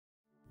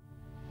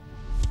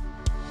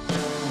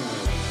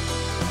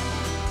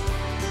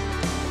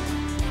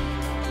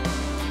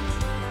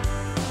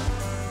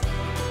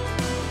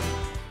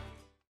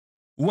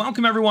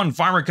Welcome everyone,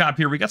 Farmer Cop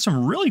here. We got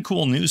some really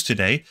cool news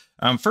today.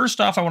 First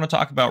off, I want to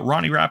talk about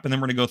Rani Wrap, and then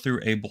we're going to go through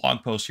a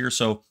blog post here.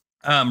 So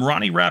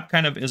Rani Wrap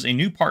kind of is a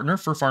new partner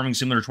for Farming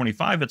Simulator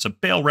 25. It's a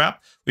bale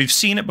wrap. We've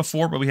seen it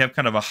before, but we have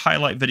kind of a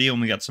highlight video,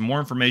 and we got some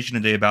more information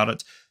today about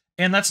it.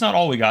 And that's not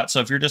all we got. So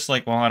if you're just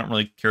like, well, I don't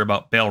really care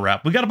about bale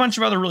wrap, we got a bunch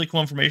of other really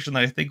cool information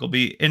that I think will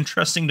be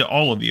interesting to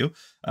all of you.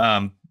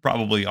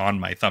 Probably on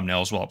my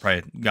thumbnail as well.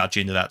 Probably got you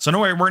into that. So no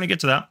worry, we're going to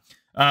get to that.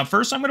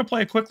 First, I'm going to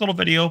play a quick little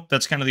video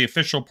that's kind of the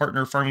official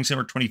partner Farming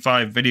Simulator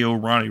 25 video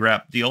Rani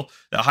Wrap deal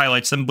that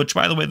highlights them, which,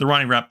 by the way, the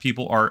Rani Wrap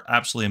people are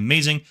absolutely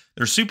amazing.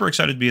 They're super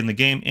excited to be in the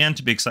game and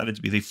to be excited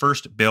to be the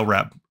first bale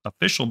wrap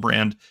official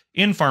brand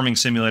in Farming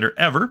Simulator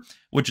ever,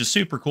 which is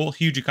super cool.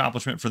 Huge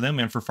accomplishment for them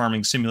and for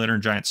Farming Simulator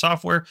and Giant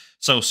Software.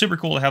 So super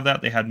cool to have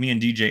that. They had me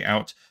and DJ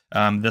out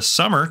this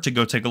summer to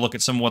go take a look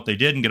at some of what they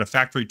did and get a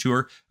factory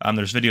tour.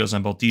 There's videos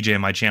on both DJ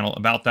and my channel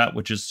about that,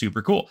 which is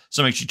super cool.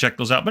 So make sure you check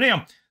those out. But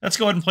anyhow, let's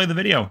go ahead and play the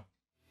video.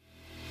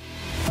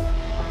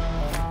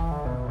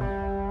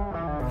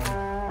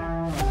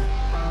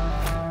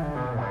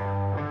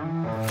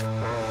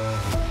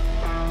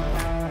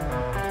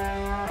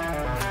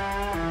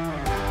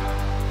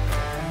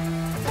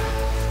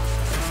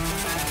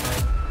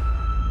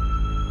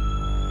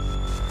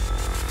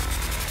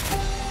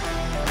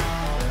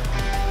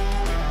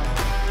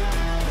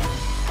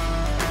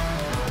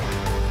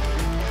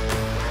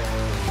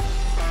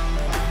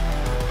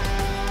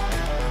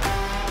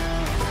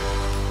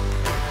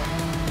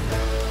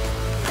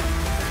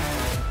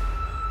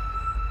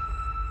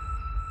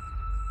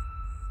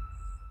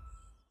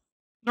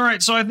 All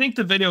right, so I think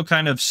the video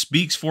kind of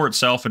speaks for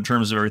itself in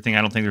terms of everything.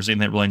 I don't think there's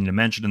anything that really need to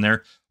mention in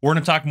there. We're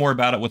going to talk more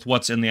about it with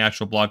what's in the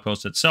actual blog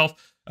post itself,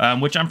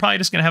 which I'm probably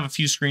just going to have a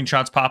few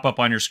screenshots pop up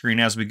on your screen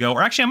as we go.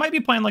 Or actually, I might be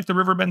playing like the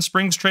Riverbend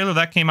Springs trailer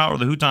that came out, or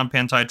the Houghton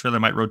Pantai trailer. I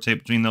might rotate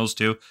between those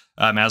two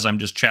as I'm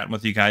just chatting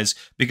with you guys,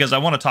 because I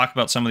want to talk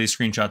about some of these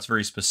screenshots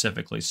very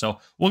specifically. So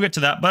we'll get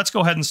to that, but let's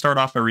go ahead and start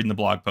off by reading the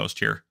blog post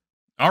here.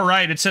 All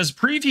right, it says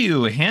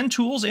preview, hand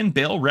tools and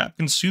bale wrap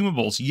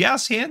consumables.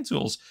 Yes, hand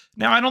tools.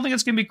 Now, I don't think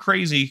it's going to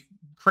be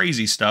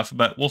crazy stuff,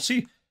 but we'll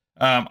see.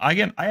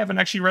 Again, I haven't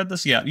actually read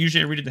this yet.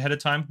 Usually I read it ahead of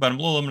time, but I'm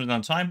a little limited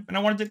on time, and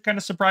I wanted to kind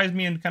of surprise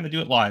me and kind of do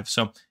it live.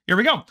 So here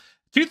we go.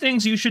 2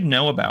 things you should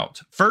know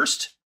about.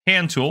 First,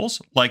 hand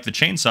tools, like the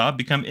chainsaw,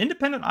 become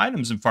independent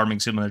items in Farming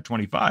Simulator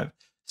 25.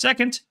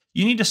 Second,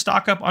 you need to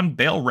stock up on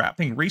bale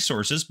wrapping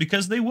resources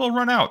because they will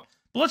run out.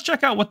 But let's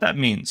check out what that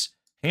means.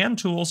 Hand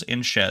tools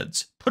in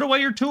sheds. Put away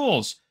your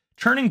tools.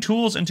 Turning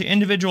tools into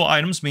individual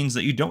items means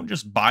that you don't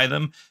just buy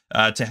them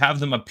to have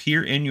them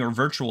appear in your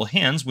virtual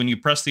hands when you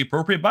press the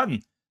appropriate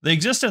button. They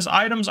exist as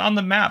items on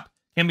the map,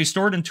 can be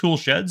stored in tool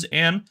sheds,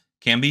 and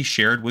can be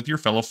shared with your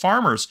fellow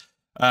farmers.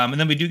 And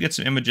then we do get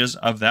some images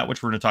of that,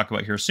 which we're going to talk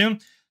about here soon.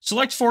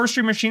 Select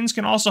forestry machines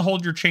can also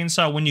hold your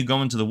chainsaw when you go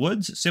into the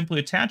woods. Simply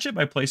attach it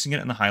by placing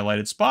it in the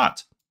highlighted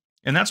spot.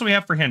 And that's what we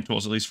have for hand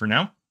tools, at least for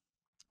now.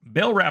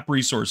 Bale wrap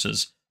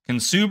resources.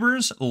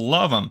 Consumers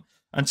love them.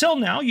 Until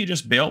now, you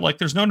just bale like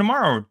there's no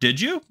tomorrow. Did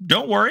you?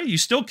 Don't worry, you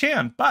still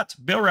can. But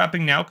bale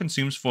wrapping now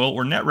consumes foil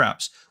or net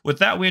wraps. With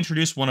that, we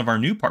introduced one of our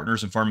new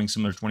partners in Farming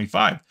Simulator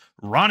 25,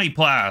 Rani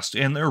Plast,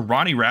 and their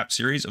Rani Wrap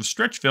series of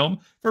stretch film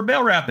for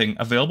bale wrapping,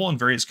 available in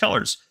various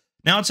colors.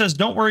 Now it says,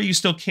 don't worry, you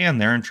still can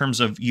there in terms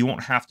of you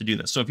won't have to do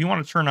this. So if you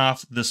want to turn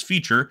off this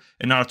feature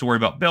and not have to worry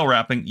about bale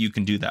wrapping, you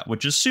can do that,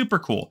 which is super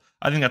cool.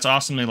 I think that's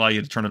awesome. They allow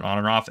you to turn it on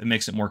and off. It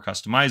makes it more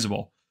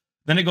customizable.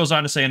 Then it goes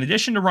on to say, in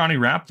addition to Rani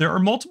Wrap, there are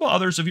multiple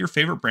others of your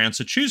favorite brands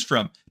to choose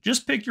from.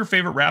 Just pick your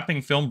favorite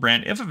wrapping film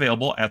brand if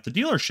available at the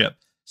dealership.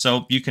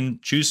 So you can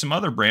choose some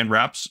other brand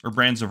wraps or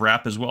brands of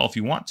wrap as well if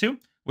you want to,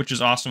 which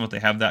is awesome that they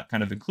have that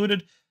kind of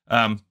included.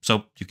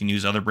 So you can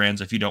use other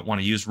brands if you don't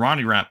want to use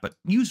Rani Wrap, but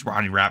use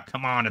Rani Wrap.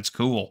 Come on, it's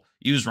cool.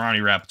 Use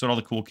Rani Wrap. It's what all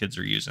the cool kids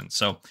are using.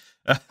 So,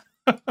 but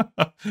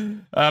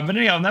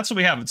anyhow, and that's what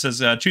we have. It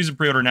says choose a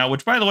pre-order now,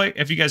 which, by the way,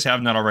 if you guys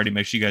have not already,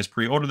 make sure you guys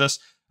pre-order this.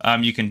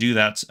 You can do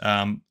that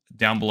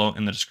down below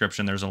in the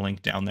description. There's a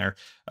link down there.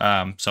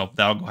 So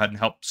that'll go ahead and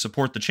help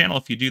support the channel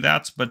if you do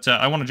that. But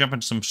I want to jump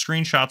into some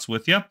screenshots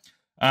with you.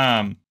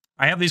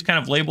 I have these kind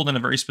of labeled in a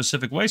very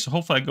specific way, so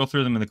hopefully I go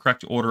through them in the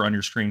correct order on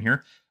your screen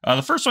here.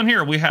 The first one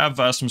here, we have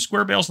some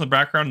square bales in the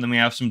background, and then we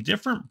have some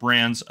different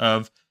brands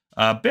of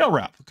bale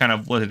wrap kind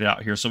of listed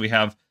out here. So we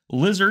have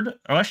Lizard.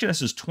 Oh, actually,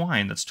 this is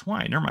twine. That's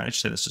twine. Never mind. I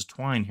should say this is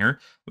twine here.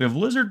 We have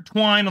Lizard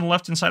twine on the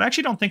left-hand side. I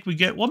actually don't think we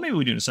get, well, maybe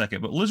we do in a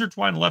second, but Lizard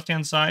twine on the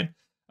left-hand side.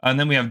 And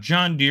then we have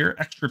John Deere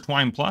Extra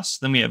Twine Plus.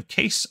 Then we have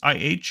Case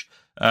IH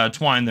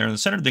twine there in the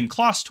center. Then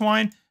Kloss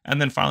twine. And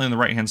then finally on the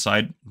right-hand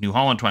side, New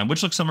Holland twine,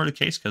 which looks similar to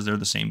Case because they're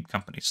the same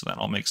company. So that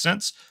all makes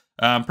sense.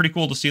 Pretty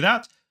cool to see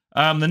that.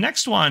 The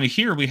next one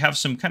here, we have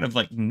some kind of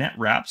like net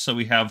wraps. So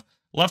we have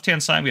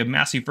left-hand side, we have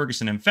Massey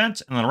Ferguson and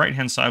Fendt. And on the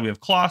right-hand side, we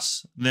have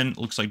Kloss. Then it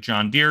looks like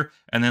John Deere.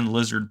 And then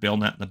Lizard bale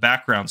net in the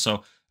background.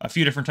 So a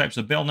few different types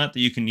of bale net that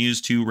you can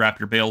use to wrap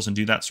your bales and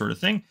do that sort of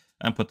thing.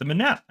 And put them in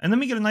net. And then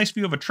we get a nice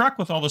view of a truck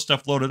with all this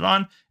stuff loaded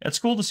on. It's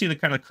cool to see the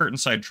kind of curtain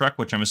side truck,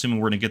 which I'm assuming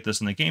we're going to get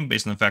this in the game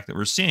based on the fact that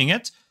we're seeing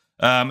it.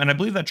 And I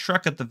believe that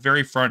truck at the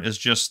very front is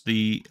just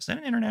is that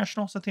an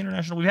International? Is that the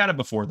International? We've had it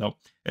before, though.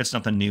 It's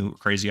nothing new,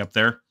 crazy up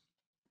there.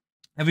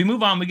 If we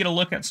move on, we get a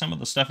look at some of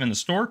the stuff in the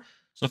store.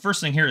 So the first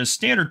thing here is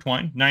standard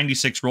twine,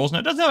 96 rolls. Now,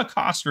 it doesn't have a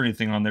cost or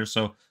anything on there,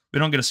 so we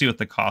don't get to see what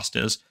the cost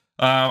is.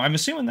 I'm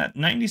assuming that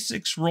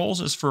 96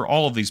 rolls is for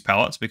all of these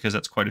pallets because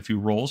that's quite a few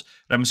rolls.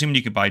 And I'm assuming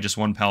you could buy just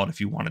one pallet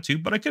if you wanted to,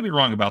 but I could be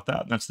wrong about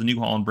that. That's the New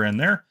Holland brand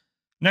there.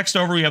 Next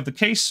over, we have the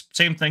case.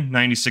 Same thing,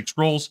 96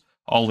 rolls,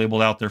 all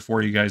labeled out there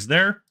for you guys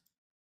there.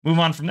 Move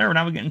on from there.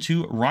 Now we get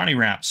into Rani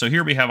Wrap. So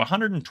here we have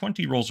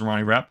 120 rolls of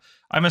Rani Wrap.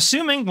 I'm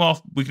assuming,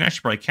 well, we can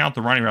actually probably count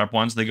the Rani Wrap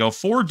ones. They go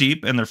 4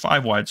 deep and they're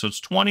 5 wide. So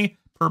it's 20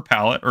 per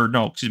pallet, or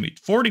no, excuse me,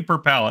 40 per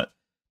pallet.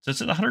 So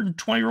it's at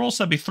 120 rolls.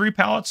 So that'd be 3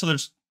 pallets. So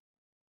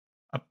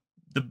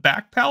the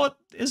back pallet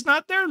is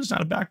not there. There's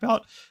not a back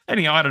pallet.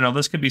 Anyhow, I don't know.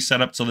 This could be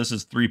set up so this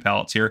is 3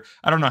 pallets here.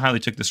 I don't know how they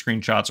took the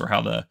screenshots or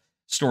how the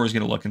store is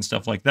going to look and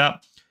stuff like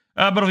that.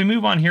 But if we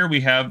move on here,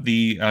 we have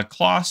the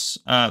Kloss.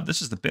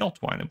 This is the bale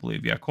twine, I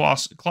believe. Yeah,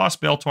 Kloss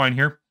bale twine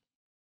here.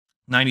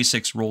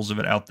 96 rolls of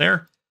it out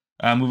there.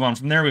 Move on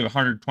from there. We have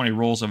 120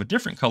 rolls of a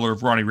different color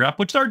of Rani Wrap,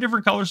 which are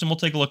different colors, and we'll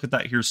take a look at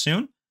that here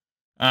soon.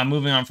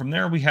 Moving on from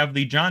there, we have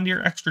the John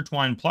Deere Extra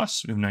Twine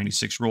Plus. We have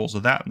 96 rolls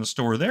of that in the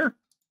store there.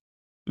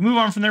 We move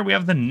on from there, we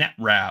have the net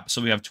wrap.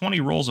 So we have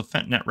 20 rolls of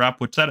Fendt net wrap,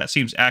 which that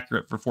seems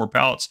accurate for 4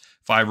 pallets,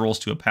 5 rolls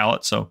to a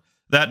pallet. So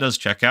that does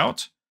check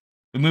out.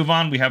 We move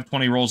on, we have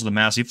 20 rolls of the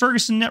Massey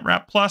Ferguson net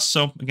wrap plus.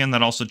 So again,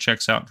 that also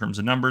checks out in terms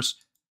of numbers.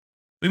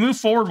 We move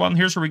forward one.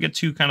 Here's where we get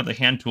to kind of the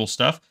hand tool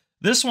stuff.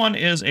 This one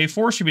is a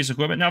forestry piece of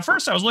equipment. Now,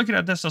 first I was looking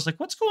at this, I was like,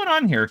 what's going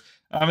on here?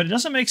 It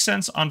doesn't make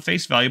sense on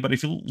face value, but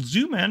if you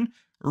zoom in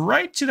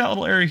right to that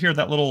little area here,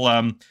 that little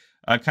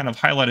kind of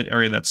highlighted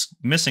area that's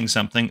missing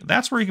something,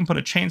 that's where you can put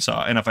a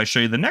chainsaw. And if I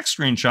show you the next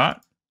screenshot,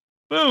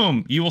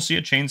 boom, you will see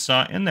a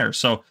chainsaw in there.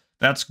 So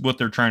that's what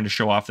they're trying to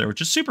show off there,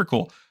 which is super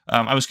cool.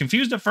 I was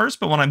confused at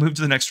first, but when I moved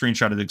to the next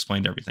screenshot, it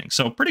explained everything.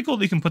 So pretty cool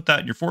that you can put that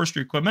in your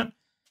forestry equipment.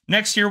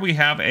 Next here, we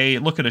have a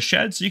look at a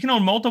shed. So you can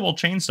own multiple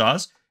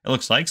chainsaws, it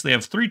looks like. So they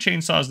have 3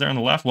 chainsaws there on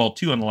the left, well,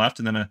 2 on the left,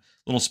 and then a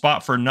little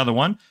spot for another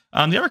one.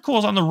 The other cool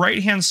is on the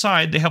right-hand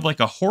side, they have like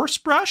a horse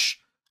brush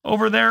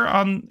over there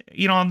on,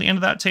 on the end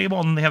of that table,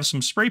 and then they have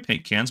some spray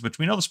paint cans, which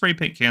we know the spray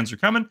paint cans are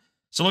coming.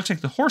 So it looks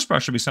like the horse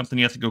brush would be something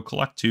you have to go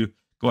collect to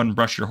go ahead and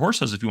brush your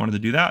horses if you wanted to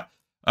do that.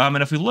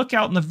 And if we look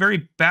out in the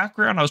very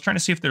background, I was trying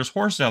to see if there's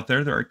horses out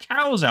there. There are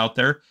cows out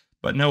there,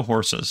 but no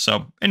horses.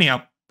 So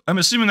anyhow, I'm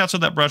assuming that's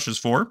what that brush is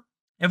for.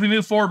 If we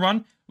move forward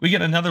one, we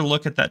get another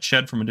look at that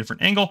shed from a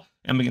different angle,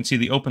 and we can see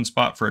the open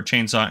spot for a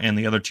chainsaw and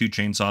the other 2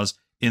 chainsaws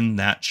in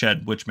that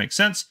shed, which makes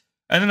sense.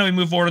 And then we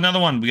move forward another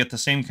one. We get the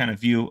same kind of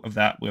view of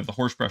that. We have the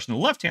horse brush on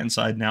the left-hand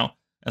side now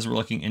as we're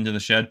looking into the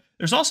shed.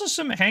 There's also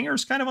some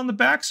hangers kind of on the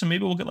back, so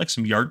maybe we'll get like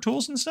some yard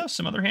tools and stuff,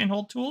 some other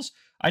handheld tools.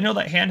 I know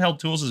that handheld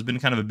tools has been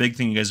kind of a big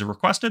thing you guys have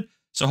requested,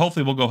 so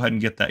hopefully we'll go ahead and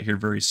get that here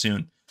very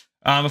soon.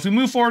 If we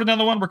move forward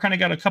another one, we're kind of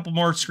got a couple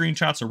more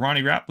screenshots of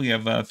Rani Wrap. We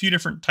have a few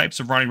different types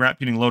of Rani Wrap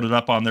getting loaded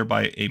up on there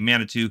by a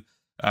Manitou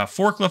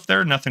forklift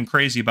there. Nothing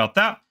crazy about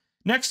that.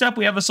 Next up,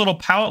 we have this little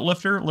pallet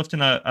lifter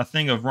lifting a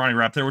thing of Rani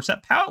Wrap there, which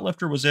that pallet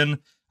lifter was in,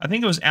 I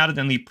think it was added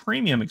in the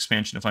premium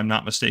expansion, if I'm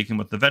not mistaken,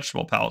 with the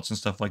vegetable pallets and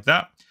stuff like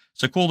that.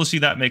 So cool to see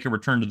that make a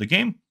return to the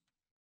game.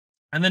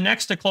 And then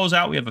next to close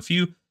out, we have a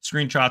few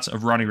screenshots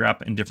of Rani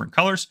Wrap in different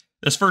colors.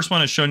 This first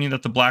one is showing you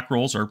that the black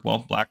rolls are, well,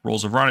 black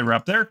rolls of Rani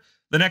Wrap there.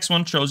 The next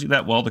one shows you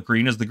that, well, the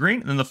green is the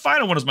green. And then the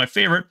final one is my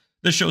favorite.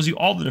 This shows you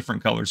all the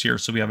different colors here.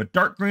 So we have a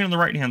dark green on the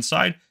right-hand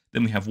side,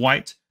 then we have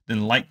white,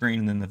 then light green,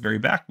 and then the very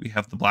back, we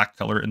have the black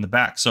color in the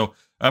back. So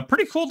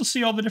pretty cool to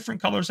see all the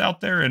different colors out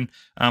there and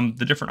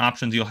the different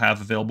options you'll have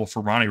available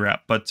for Rani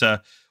Wrap. But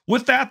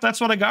with that, that's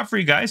what I got for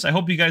you guys. I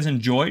hope you guys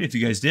enjoyed. If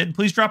you guys did,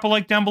 please drop a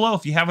like down below.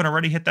 If you haven't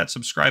already, hit that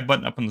subscribe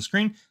button up on the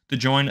screen to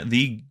join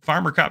the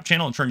Farmer Cop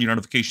channel and turn your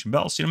notification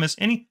bell so you don't miss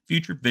any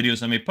future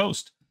videos I may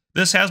post.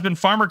 This has been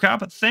Farmer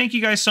Cop. Thank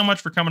you guys so much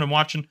for coming and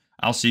watching.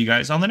 I'll see you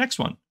guys on the next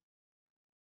one.